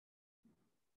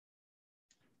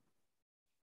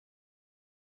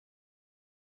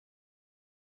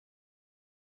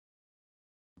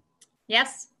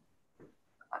Yes.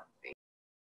 Let's see.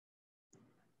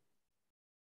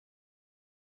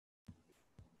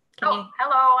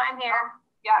 Hello, I'm here.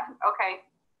 Yeah, okay.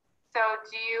 So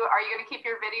are you going to keep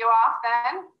your video off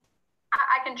then?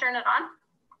 I can turn it on.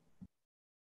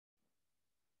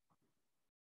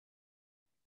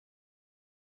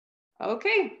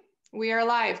 Okay, we are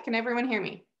live. Can everyone hear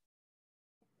me?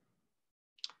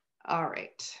 All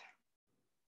right.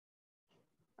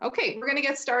 Okay, we're going to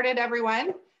get started,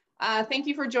 everyone. Thank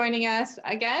you for joining us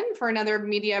again for another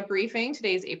media briefing.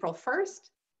 Today is April 1st.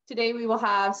 Today we will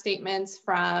have statements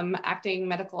from Acting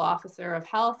Medical Officer of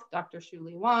Health, Dr.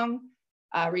 Hsiu-Li Wang,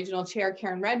 Regional Chair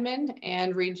Karen Redman,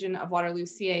 and Region of Waterloo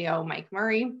CAO Mike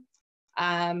Murray.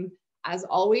 As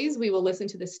always, we will listen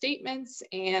to the statements,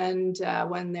 and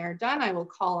when they're done, I will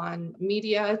call on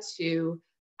media to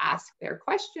ask their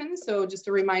questions. So just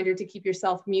a reminder to keep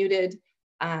yourself muted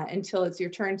until it's your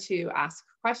turn to ask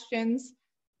questions.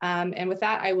 And with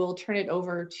that, I will turn it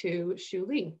over to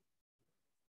Hsiu-Li.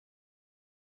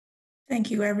 Thank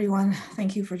you, everyone.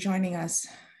 Thank you for joining us.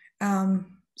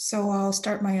 So I'll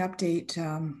start my update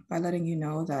by letting you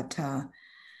know that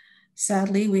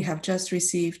sadly, we have just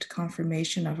received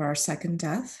confirmation of our second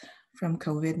death from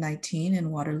COVID-19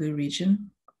 in Waterloo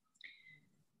region.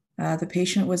 The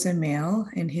patient was a male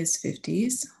in his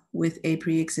 50s with a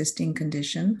pre-existing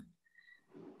condition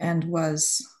and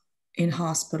was in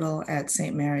hospital at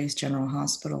St. Mary's General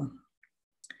Hospital.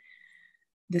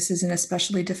 This is an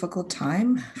especially difficult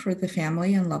time for the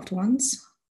family and loved ones,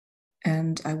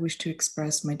 and I wish to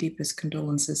express my deepest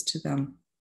condolences to them.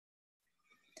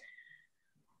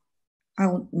 I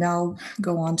will now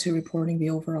go on to reporting the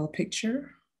overall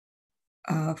picture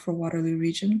for Waterloo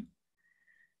region.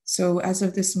 So as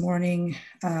of this morning,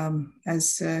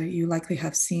 as you likely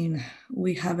have seen,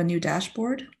 we have a new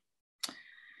dashboard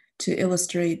to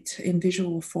illustrate in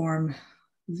visual form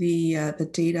the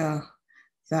data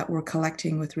that we're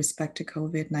collecting with respect to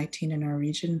COVID-19 in our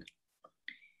region.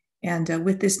 And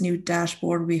with this new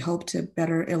dashboard, we hope to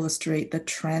better illustrate the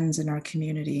trends in our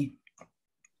community.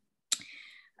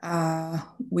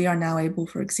 We are now able,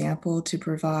 for example, to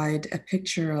provide a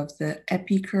picture of the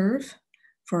epi curve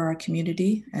for our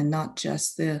community and not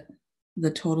just the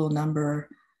total number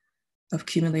of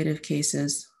cumulative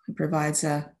cases. It provides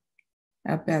a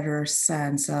better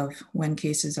sense of when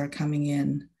cases are coming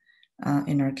in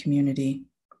our community.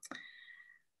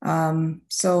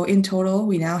 So in total,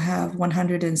 we now have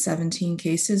 117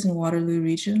 cases in Waterloo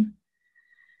region.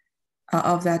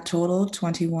 Of that total,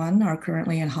 21 are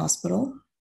currently in hospital.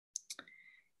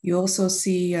 You also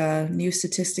see new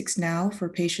statistics now for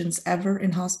patients ever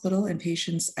in hospital and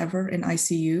patients ever in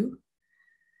ICU.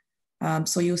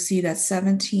 So you'll see that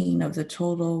 17 of the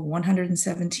total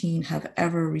 117 have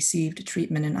ever received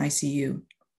treatment in ICU.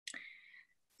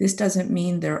 This doesn't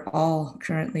mean they're all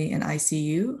currently in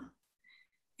ICU.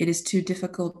 It is too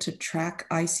difficult to track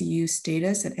ICU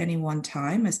status at any one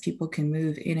time as people can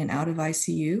move in and out of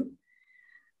ICU.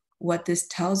 What this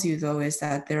tells you, though, is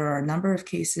that there are a number of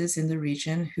cases in the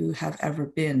region who have ever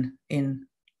been in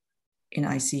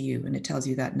ICU, and it tells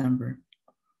you that number.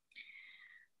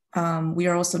 We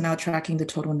are also now tracking the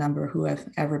total number who have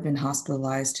ever been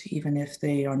hospitalized, even if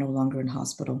they are no longer in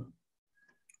hospital.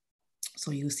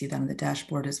 So you'll see that on the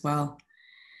dashboard as well.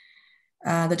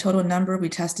 The total number we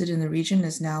tested in the region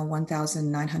is now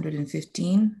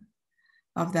 1,915.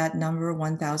 Of that number,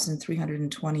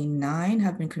 1,329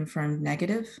 have been confirmed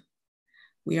negative.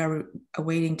 We are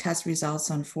awaiting test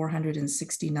results on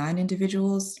 469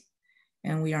 individuals,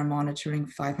 and we are monitoring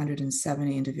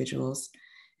 570 individuals,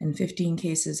 and 15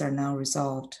 cases are now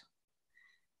resolved.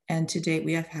 And to date,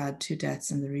 we have had 2 deaths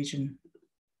in the region.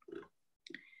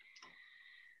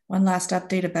 One last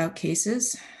update about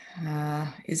cases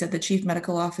is that the Chief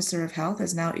Medical Officer of Health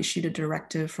has now issued a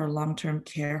directive for long-term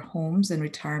care homes and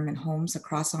retirement homes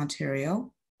across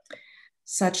Ontario,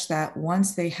 such that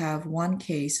once they have one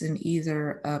case in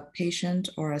either a patient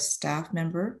or a staff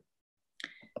member,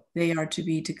 they are to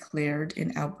be declared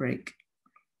an outbreak.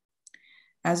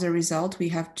 As a result, we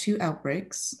have 2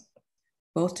 outbreaks,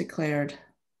 both declared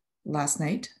last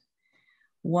night.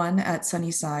 One at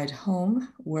Sunnyside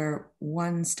Home, where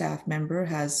one staff member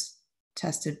has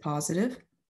tested positive,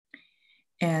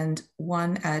 and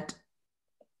one at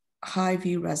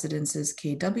Highview Residences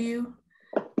KW,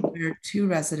 where 2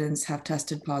 residents have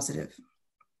tested positive.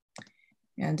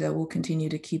 And we'll continue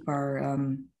to keep our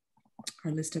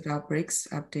list of outbreaks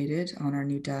updated on our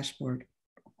new dashboard.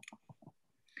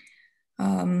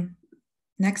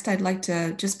 Next, I'd like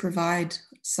to just provide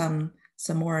some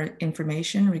more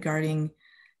information regarding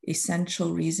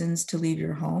essential reasons to leave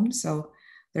your home. So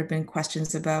there have been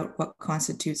questions about what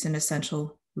constitutes an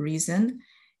essential reason.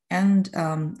 And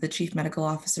the Chief Medical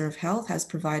Officer of Health has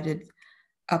provided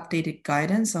updated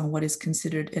guidance on what is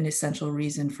considered an essential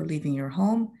reason for leaving your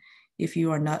home if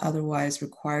you are not otherwise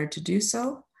required to do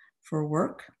so for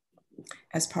work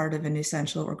as part of an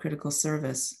essential or critical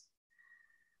service.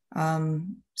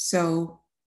 So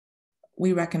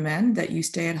we recommend that you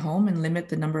stay at home and limit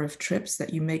the number of trips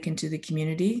that you make into the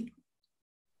community,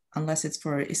 unless it's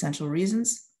for essential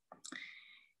reasons.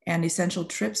 And essential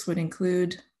trips would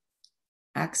include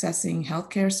accessing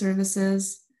healthcare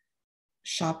services,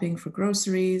 shopping for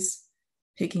groceries,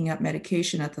 picking up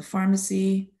medication at the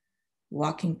pharmacy,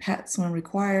 walking pets when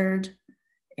required,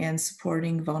 and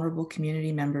supporting vulnerable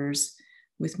community members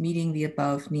with meeting the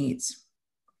above needs.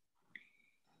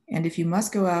 And if you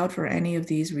must go out for any of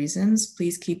these reasons,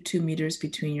 please keep 2 meters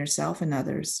between yourself and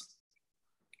others.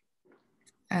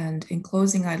 And in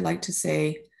closing, I'd like to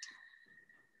say,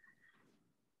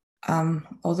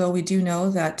 although we do know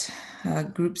that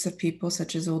groups of people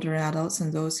such as older adults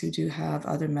and those who do have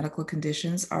other medical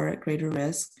conditions are at greater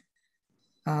risk,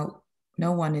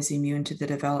 no one is immune to the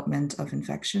development of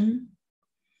infection,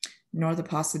 nor the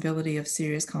possibility of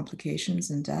serious complications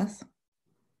and death.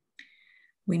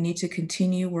 We need to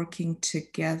continue working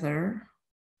together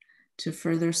to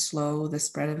further slow the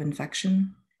spread of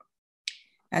infection.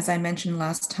 As I mentioned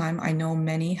last time, I know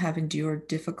many have endured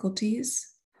difficulties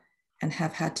and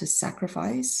have had to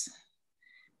sacrifice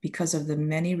because of the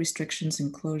many restrictions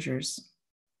and closures.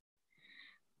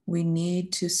 We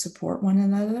need to support one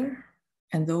another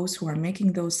and those who are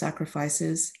making those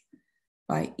sacrifices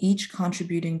by each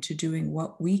contributing to doing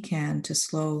what we can to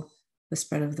slow the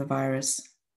spread of the virus.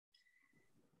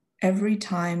 Every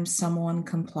time someone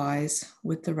complies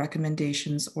with the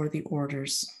recommendations or the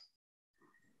orders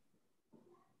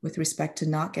with respect to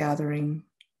not gathering,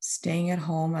 staying at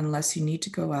home unless you need to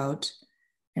go out,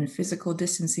 and physical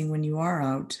distancing when you are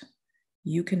out,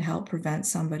 you can help prevent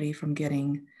somebody from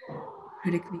getting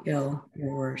critically ill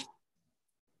or worse.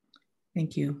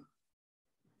 Thank you.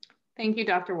 Thank you,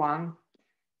 Dr. Wang.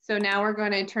 So now we're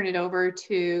going to turn it over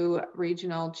to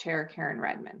Regional Chair Karen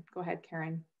Redman. Go ahead,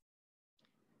 Karen.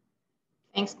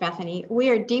 Thanks, Bethany. We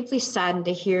are deeply saddened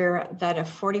to hear that a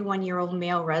 41-year-old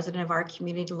male resident of our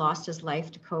community lost his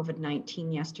life to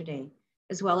COVID-19 yesterday,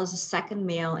 as well as a second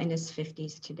male in his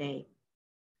 50s today.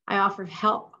 I offer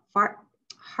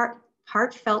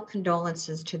heartfelt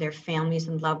condolences to their families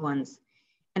and loved ones,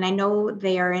 and I know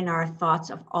they are in our thoughts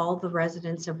of all the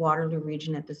residents of Waterloo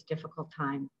Region at this difficult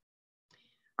time.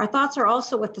 Our thoughts are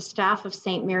also with the staff of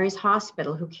St. Mary's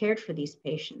Hospital who cared for these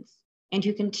patients and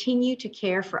who continue to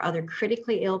care for other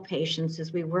critically ill patients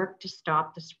as we work to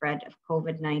stop the spread of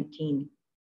COVID-19.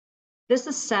 This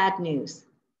is sad news.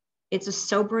 It's a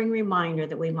sobering reminder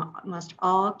that we must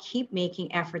all keep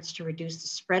making efforts to reduce the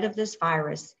spread of this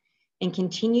virus and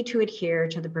continue to adhere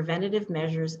to the preventative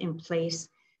measures in place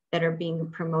that are being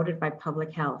promoted by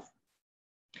public health.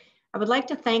 I would like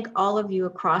to thank all of you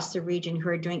across the region who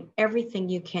are doing everything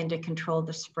you can to control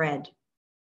the spread.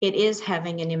 It is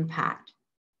having an impact,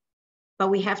 but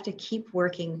we have to keep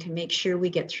working to make sure we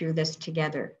get through this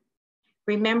together.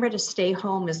 Remember to stay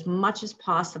home as much as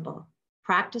possible.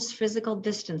 Practice physical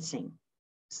distancing,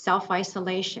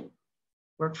 self-isolation,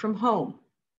 work from home,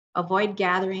 avoid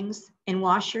gatherings, and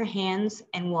wash your hands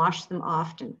and wash them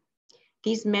often.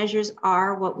 These measures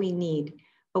are what we need,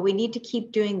 but we need to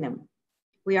keep doing them.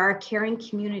 We are a caring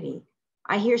community.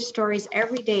 I hear stories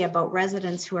every day about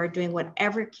residents who are doing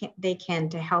whatever they can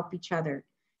to help each other.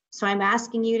 So I'm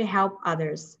asking you to help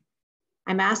others.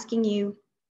 I'm asking you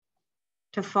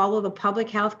to follow the public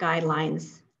health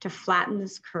guidelines to flatten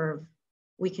this curve.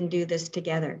 We can do this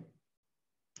together.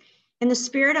 In the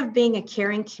spirit of being a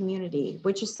caring community,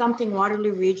 which is something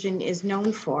Waterloo Region is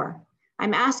known for,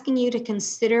 I'm asking you to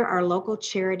consider our local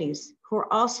charities who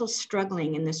are also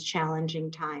struggling in this challenging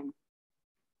time.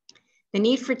 The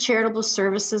need for charitable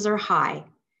services are high,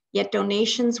 yet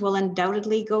donations will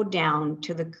undoubtedly go down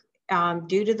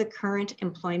due to the current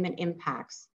employment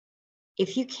impacts.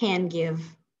 If you can give,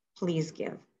 please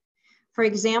give. For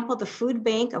example, the Food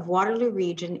Bank of Waterloo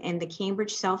Region and the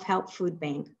Cambridge Self-Help Food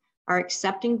Bank are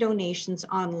accepting donations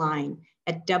online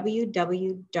at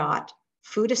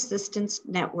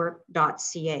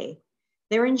www.foodassistancenetwork.ca.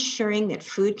 They're ensuring that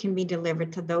food can be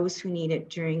delivered to those who need it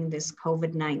during this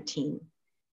COVID-19.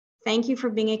 Thank you for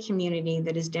being a community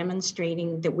that is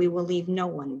demonstrating that we will leave no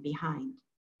one behind.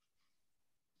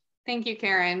 Thank you,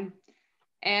 Karen.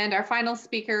 And our final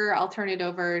speaker, I'll turn it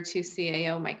over to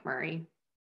CAO Mike Murray.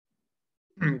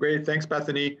 Great, thanks,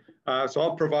 Bethany. So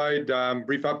I'll provide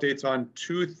brief updates on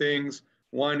two things.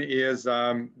 One is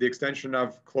the extension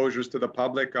of closures to the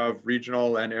public of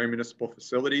regional and area municipal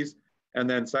facilities. And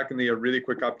then secondly, a really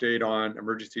quick update on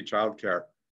emergency childcare.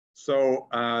 So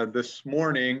this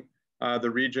morning, the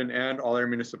region and all our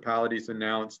municipalities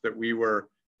announced that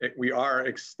we are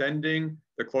extending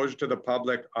the closure to the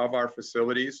public of our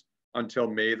facilities until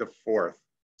May the 4th.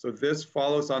 So this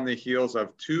follows on the heels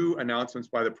of 2 announcements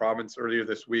by the province earlier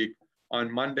this week.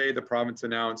 On Monday, the province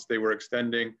announced they were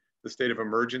extending the state of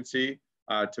emergency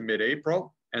to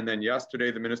mid-April. And then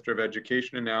yesterday, the Minister of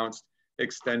Education announced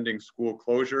extending school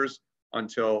closures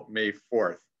until May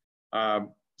 4th.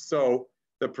 So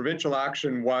the provincial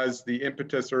action was the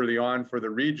impetus early on for the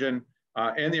region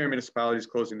and the area municipalities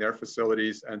closing their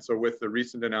facilities. And so with the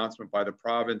recent announcement by the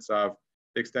province of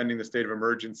extending the state of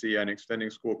emergency and extending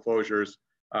school closures,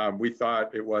 we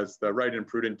thought it was the right and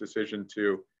prudent decision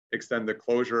to extend the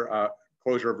closure of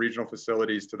regional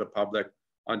facilities to the public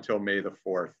until May the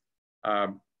 4th.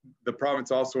 The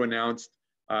province also announced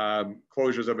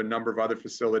closures of a number of other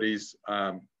facilities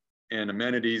and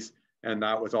amenities, and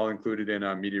that was all included in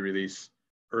a media release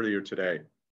earlier today.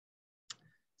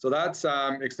 So that's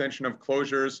extension of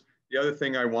closures. The other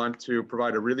thing I want to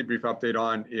provide a really brief update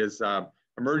on is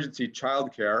emergency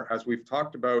childcare. As we've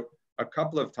talked about a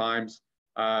couple of times,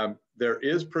 there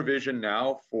is provision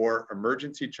now for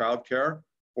emergency childcare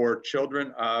for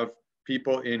children of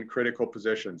people in critical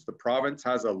positions. The province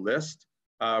has a list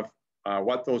of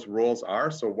what those roles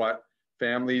are, so what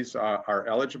families are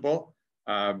eligible.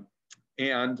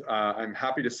 And I'm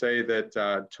happy to say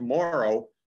that tomorrow,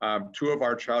 2 of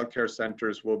our childcare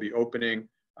centers will be opening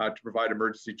to provide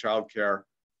emergency childcare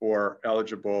for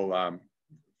eligible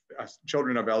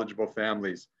children of eligible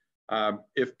families.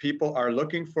 If people are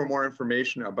looking for more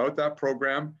information about that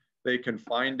program, they can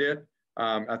find it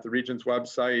at the region's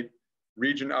website,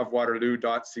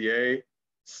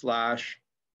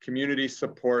 regionofwaterloo.ca/community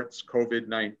supports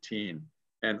COVID-19.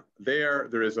 And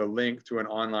there is a link to an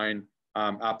online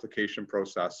application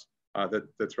process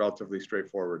that's relatively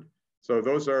straightforward. So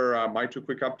those are my 2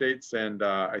 quick updates, and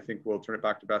I think we'll turn it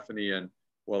back to Bethany and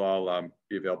we'll all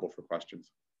be available for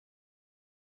questions.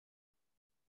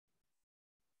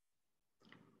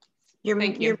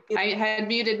 Thank you. I had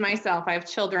muted myself. I have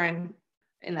children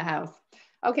in the house.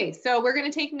 Okay, so we're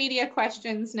going to take media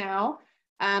questions now.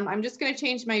 I'm just going to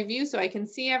change my view so I can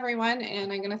see everyone,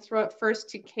 and I'm going to throw it first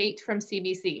to Kate from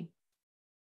CBC.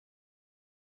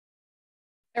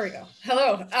 There we go.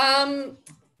 Hello.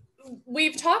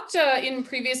 We've talked in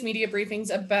previous media briefings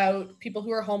about people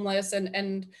who are homeless,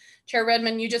 and Chair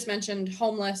Redman, you just mentioned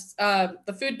homeless,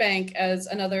 the food bank as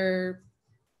another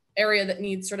area that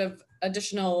needs sort of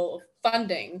additional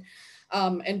funding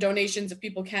and donations if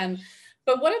people can.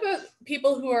 But what about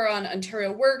people who are on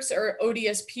Ontario Works or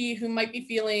ODSP who might be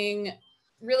feeling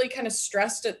really kind of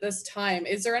stressed at this time?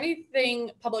 Is there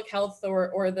anything public health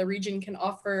or the region can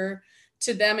offer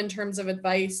to them in terms of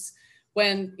advice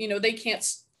when, you know, they can't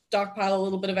stockpile a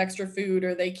little bit of extra food,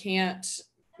 or they can't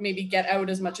maybe get out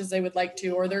as much as they would like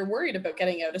to, or they're worried about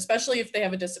getting out, especially if they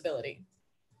have a disability?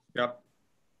 Yep.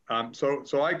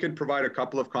 So I could provide a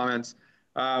couple of comments.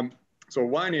 So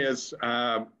one is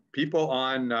people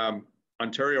on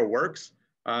Ontario Works,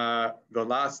 the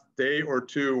last day or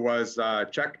 2 was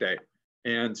check day.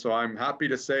 And so I'm happy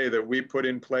to say that we put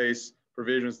in place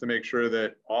provisions to make sure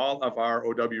that all of our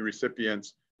OW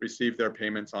recipients receive their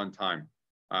payments on time.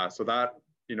 So that,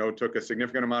 you know, took a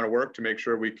significant amount of work to make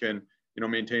sure we can, you know,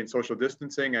 maintain social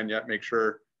distancing and yet make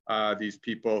sure these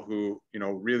people who, you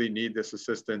know, really need this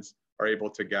assistance are able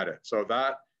to get it. So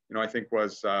that, you know, I think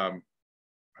was,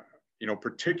 you know,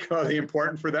 particularly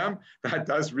important for them. That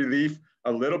does relieve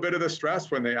a little bit of the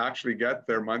stress when they actually get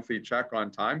their monthly check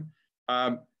on time.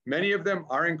 Many of them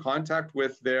are in contact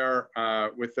with their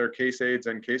case aides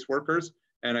and caseworkers,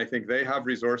 and I think they have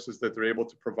resources that they're able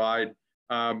to provide.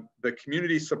 The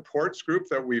community supports group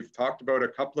that we've talked about a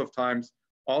couple of times.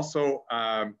 Also,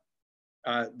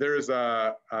 there is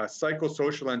a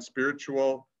psychosocial and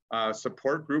spiritual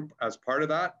support group as part of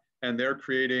that, and they're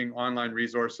creating online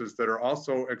resources that are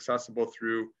also accessible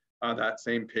through that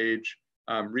same page,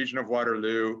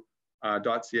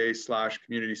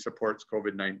 regionofwaterloo.ca/community supports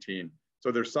COVID-19.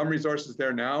 So there's some resources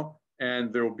there now,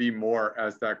 and there will be more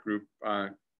as that group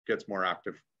gets more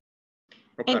active.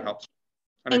 Hope that helps.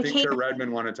 And I think Chair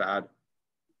Redman wanted to add.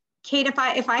 Kate, if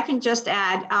I can just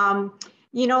add,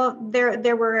 you know,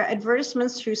 there were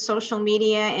advertisements through social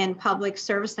media and public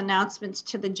service announcements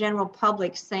to the general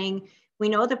public saying, we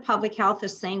know that public health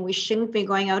is saying we shouldn't be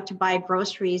going out to buy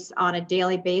groceries on a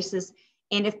daily basis.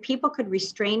 And if people could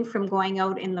refrain from going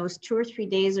out in those 2 or 3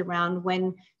 days around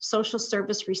when social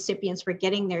service recipients were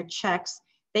getting their checks,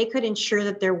 they could ensure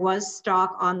that there was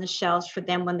stock on the shelves for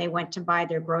them when they went to buy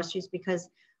their groceries, because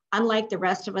unlike the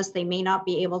rest of us, they may not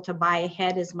be able to buy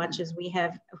ahead as much as we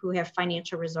have who have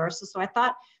financial resources. So I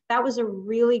thought that was a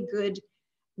really good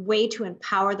way to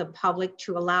empower the public,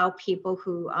 to allow people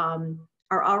who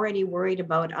are already worried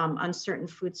about uncertain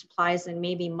food supplies and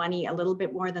maybe money a little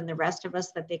bit more than the rest of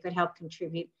us, that they could help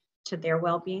contribute to their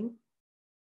well-being.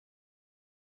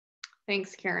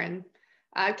 Thanks, Karen.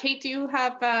 Kate, do you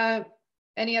have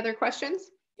any other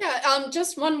questions? Yeah,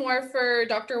 just one more for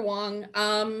Dr. Wang.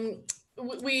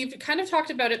 We've kind of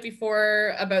talked about it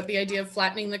before, about the idea of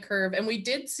flattening the curve. And we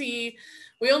did see,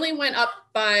 we only went up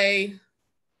by, it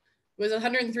was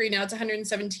 103, now it's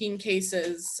 117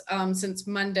 cases since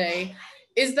Monday.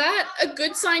 Is that a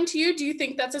good sign to you? Do you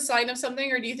think that's a sign of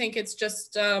something, or do you think it's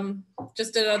just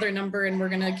another number and we're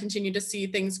gonna continue to see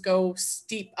things go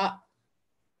steep up?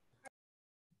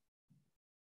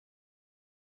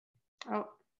 Oh,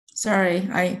 sorry,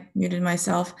 I muted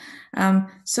myself.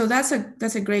 So that's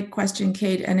a great question,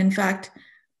 Kate. And in fact,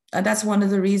 that's one of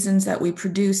the reasons that we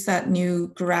produced that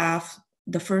new graph,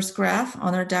 the first graph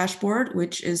on our dashboard,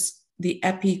 which is the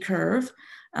EPI curve,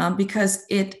 because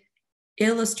it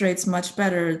illustrates much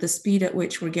better the speed at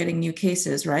which we're getting new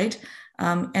cases, right?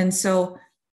 And so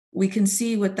we can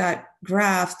see with that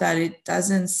graph that it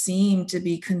doesn't seem to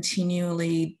be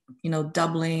continually,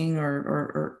 doubling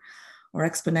or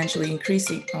exponentially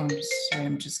increasing. Oh, I'm sorry,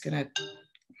 I'm just gonna.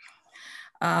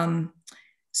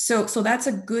 So that's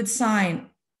a good sign.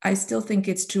 I still think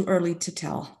it's too early to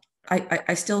tell.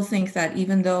 I still think that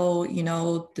even though,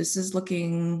 this is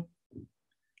looking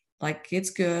like it's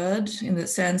good in the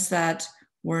sense that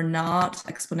we're not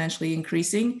exponentially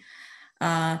increasing,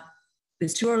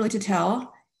 it's too early to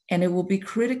tell. And it will be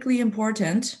critically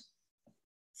important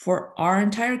for our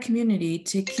entire community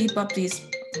to keep up these,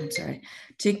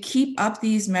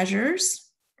 measures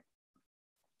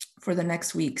for the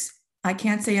next weeks. I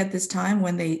can't say at this time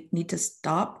when they need to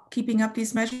stop keeping up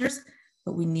these measures,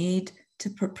 but we need to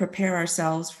prepare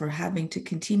ourselves for having to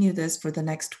continue this for the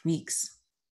next weeks.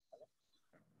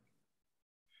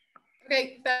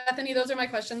 Okay, Bethany, those are my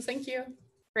questions. Thank you.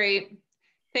 great.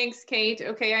 Thanks, Kate.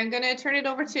 Okay, I'm going to turn it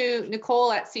over to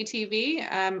Nicole at CTV.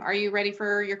 Are you ready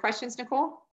for your questions,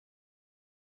 Nicole?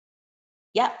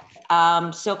 Yep.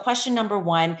 So question number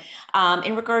one,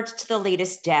 in regards to the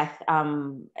latest death,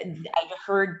 I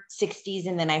heard 60s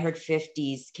and then I heard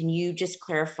 50s. Can you just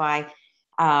clarify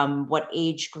what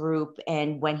age group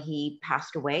and when he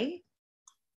passed away?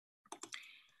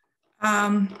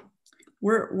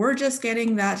 We're just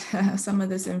getting that some of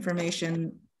this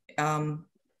information,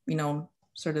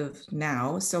 sort of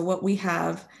now. So what we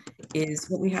have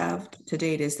to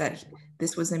date is that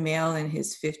this was a male in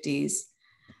his 50s.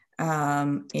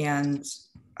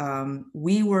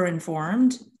 We were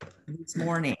informed this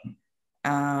morning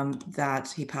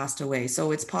that he passed away.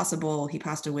 So it's possible he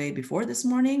passed away before this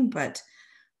morning, but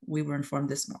we were informed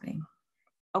this morning.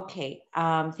 Okay,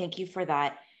 thank you for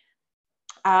that.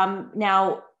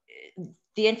 Now,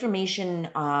 the information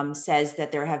says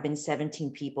that there have been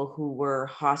 17 people who were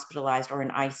hospitalized or in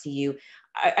ICU.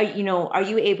 Are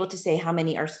you able to say how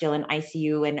many are still in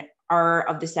ICU, and are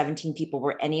of the 17 people,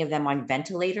 were any of them on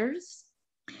ventilators?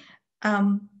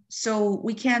 So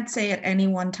we can't say at any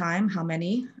one time how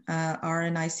many are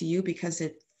in ICU because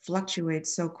it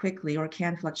fluctuates so quickly, or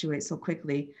can fluctuate so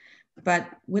quickly. But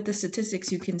with the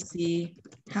statistics, you can see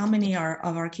how many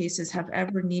of our cases have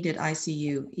ever needed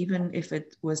ICU, even if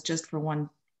it was just for one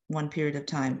period of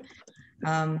time.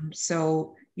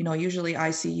 So, usually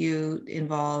ICU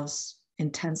involves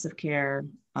intensive care,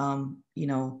 and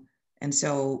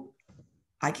so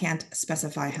I can't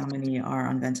specify how many are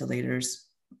on ventilators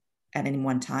at any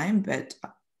one time, but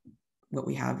what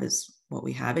we have is what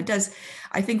we have. It does,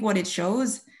 I think what it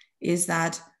shows is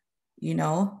that,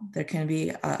 there can be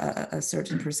a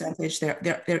certain percentage,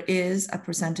 there is a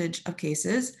percentage of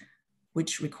cases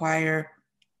which require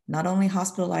not only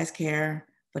hospitalized care,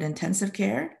 but intensive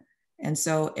care. And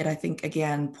so it, I think,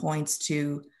 again, points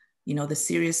to, the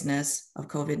seriousness of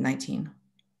COVID-19.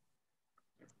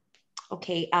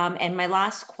 Okay, and my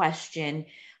last question,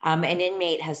 an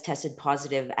inmate has tested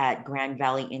positive at Grand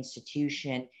Valley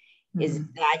Institution. Is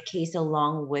that case,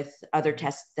 along with other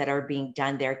tests that are being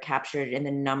done there, captured in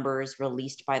the numbers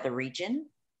released by the region?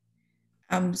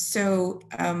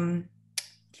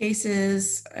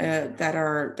 Cases that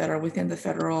are within the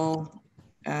federal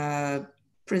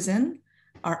prison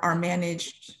are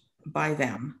managed by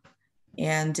them.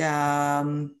 And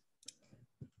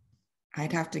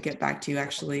I'd have to get back to you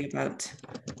actually about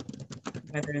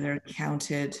whether they're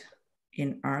counted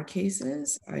in our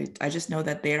cases. I just know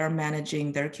that they are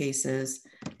managing their cases,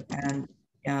 and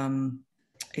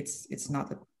it's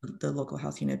not the local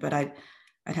health unit, but I'd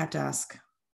have to ask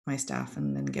my staff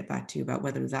and then get back to you about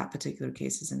whether that particular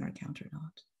case is in our count or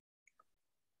not.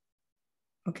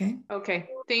 Okay. Okay,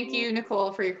 thank you,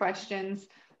 Nicole, for your questions.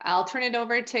 I'll turn it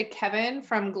over to Kevin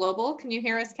from Global. Can you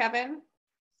hear us, Kevin?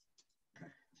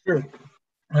 Sure.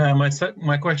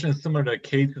 My question is similar to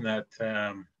Kate's in that,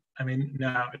 I mean,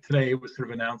 now today it was sort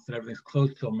of announced that everything's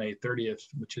closed till May 30th,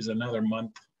 which is another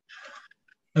month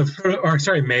of sort of, or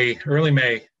sorry, early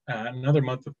May, another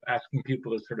month of asking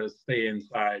people to sort of stay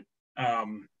inside.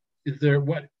 Is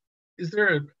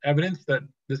there evidence that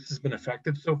this has been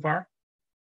effective so far?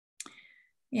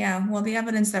 Yeah, well, the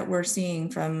evidence that we're seeing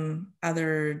from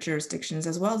other jurisdictions,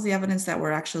 as well as the evidence that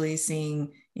we're actually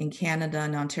seeing in Canada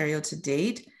and Ontario to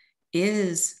date,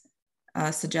 is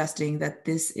suggesting that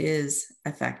this is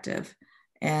effective.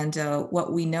 And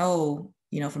what we know,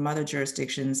 from other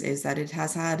jurisdictions is that it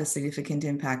has had a significant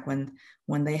impact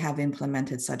when they have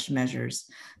implemented such measures.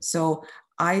 So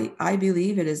I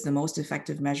believe it is the most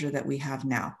effective measure that we have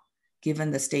now,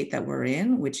 given the state that we're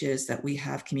in, which is that we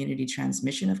have community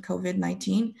transmission of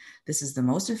COVID-19. This is the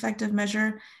most effective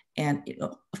measure. And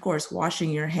of course,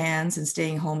 washing your hands and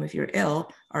staying home if you're ill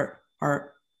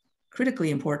are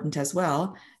critically important as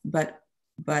well. But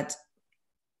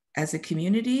as a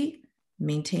community,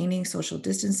 maintaining social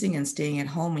distancing and staying at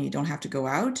home when you don't have to go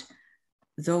out,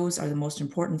 those are the most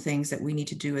important things that we need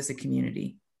to do as a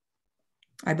community.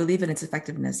 I believe in its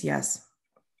effectiveness, yes.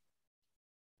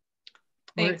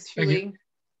 Thanks, Hsiu-Li.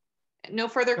 No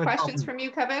further questions from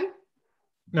you, Kevin?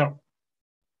 No.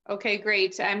 Okay,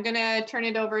 great. I'm gonna turn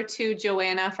it over to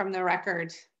Joanna from the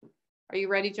Record. Are you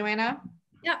ready, Joanna?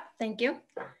 Yeah, thank you.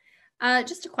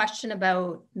 Just a question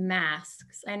about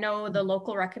masks. I know the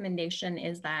local recommendation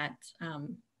is that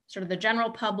sort of the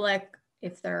general public,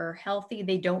 if they're healthy,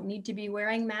 they don't need to be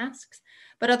wearing masks.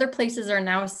 But other places are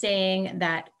now saying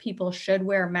that people should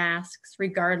wear masks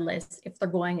regardless if they're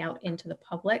going out into the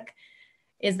public.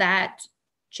 Is that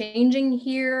changing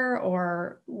here,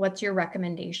 or what's your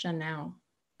recommendation now?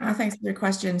 Thanks for your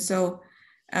question. So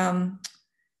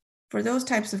for those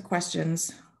types of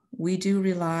questions, we do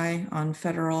rely on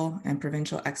federal and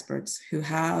provincial experts who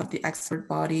have the expert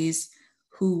bodies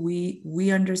who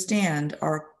we understand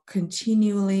are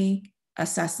continually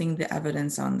assessing the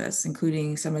evidence on this,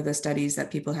 including some of the studies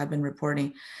that people have been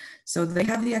reporting. So they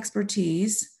have the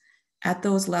expertise at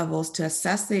those levels to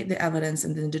assess the evidence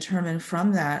and then determine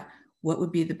from that what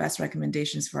would be the best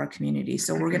recommendations for our community.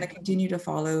 So we're going to continue to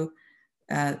follow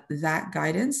that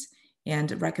guidance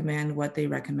and recommend what they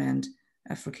recommend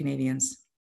for Canadians.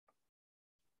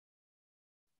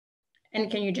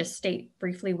 And can you just state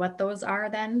briefly what those are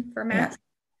then for masks? Yeah.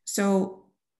 So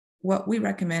what we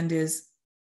recommend is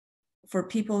for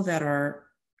people that are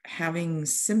having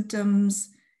symptoms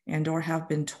and or have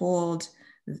been told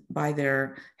by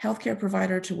their healthcare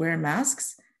provider to wear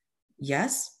masks,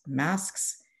 yes,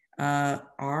 masks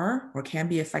are or can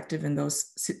be effective in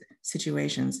those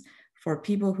situations. For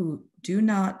people who do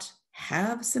not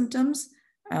have symptoms,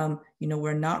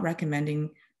 we're not recommending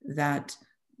that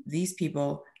these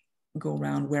people go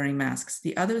around wearing masks.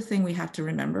 The other thing we have to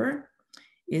remember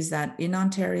is that in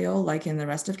Ontario, like in the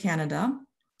rest of Canada,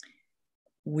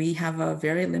 we have a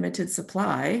very limited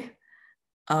supply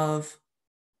of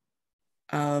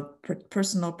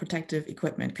personal protective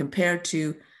equipment compared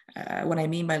to, what I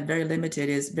mean by very limited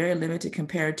is very limited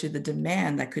compared to the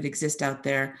demand that could exist out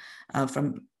there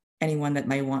from anyone that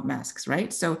might want masks,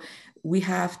 right? So we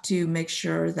have to make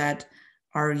sure that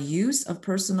our use of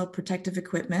personal protective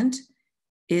equipment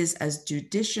is as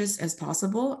judicious as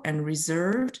possible and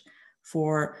reserved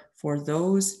for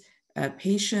those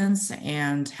patients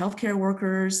and healthcare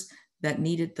workers that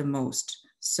need it the most.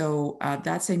 So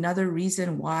that's another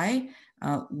reason why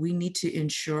we need to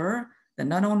ensure that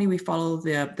not only we follow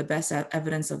the best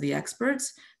evidence of the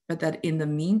experts, but that in the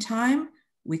meantime,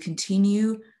 we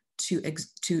continue to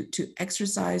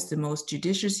exercise the most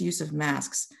judicious use of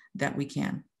masks that we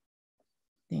can.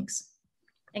 Thanks.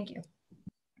 Thank you.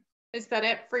 Is that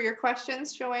it for your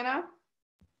questions, Joanna?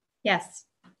 Yes.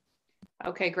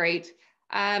 Okay, great.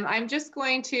 I'm just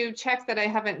going to check that I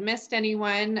haven't missed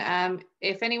anyone.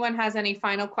 If anyone has any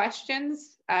final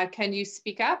questions, can you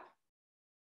speak up?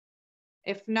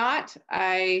 If not,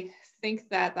 I think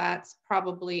that that's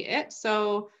probably it.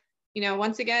 So,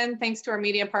 once again, thanks to our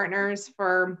media partners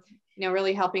for,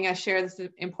 really helping us share this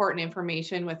important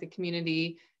information with the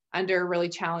community under really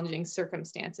challenging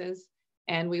circumstances.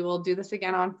 And we will do this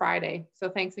again on Friday. So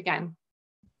thanks again.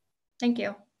 Thank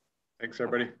you. Thanks,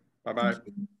 everybody. Bye-bye.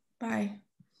 Bye.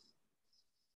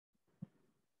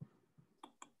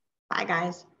 Bye,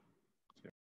 guys.